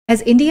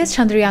As India's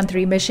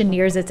Chandrayaan-3 mission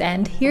nears its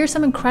end, here are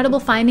some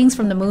incredible findings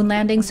from the moon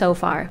landing so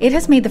far. It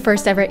has made the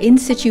first ever in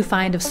situ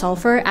find of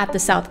sulfur at the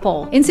South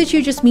Pole. In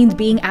situ just means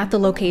being at the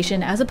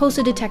location as opposed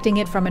to detecting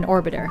it from an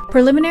orbiter.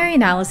 Preliminary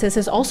analysis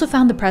has also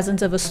found the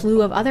presence of a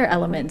slew of other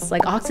elements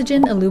like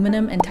oxygen,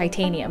 aluminum, and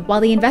titanium,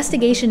 while the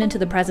investigation into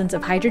the presence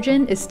of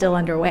hydrogen is still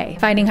underway.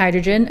 Finding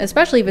hydrogen,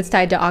 especially if it's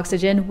tied to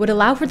oxygen, would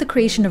allow for the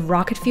creation of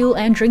rocket fuel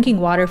and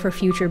drinking water for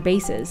future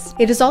bases.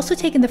 It has also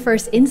taken the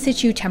first in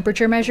situ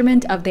temperature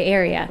measurement of the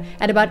area.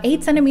 At about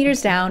 8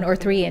 centimeters down, or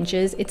 3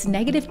 inches, it's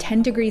negative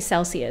 10 degrees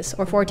Celsius,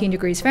 or 14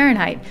 degrees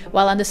Fahrenheit,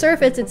 while on the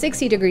surface it's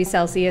 60 degrees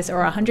Celsius, or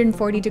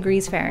 140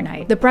 degrees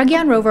Fahrenheit. The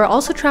Pragyan rover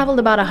also traveled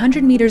about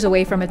 100 meters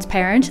away from its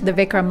parent, the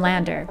Vikram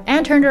lander,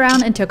 and turned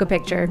around and took a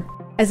picture.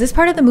 As this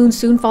part of the moon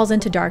soon falls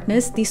into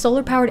darkness, these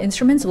solar-powered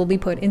instruments will be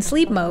put in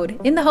sleep mode,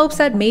 in the hopes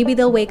that maybe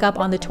they'll wake up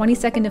on the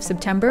 22nd of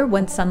September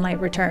when sunlight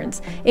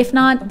returns. If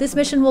not, this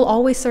mission will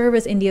always serve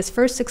as India's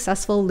first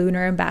successful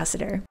lunar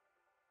ambassador.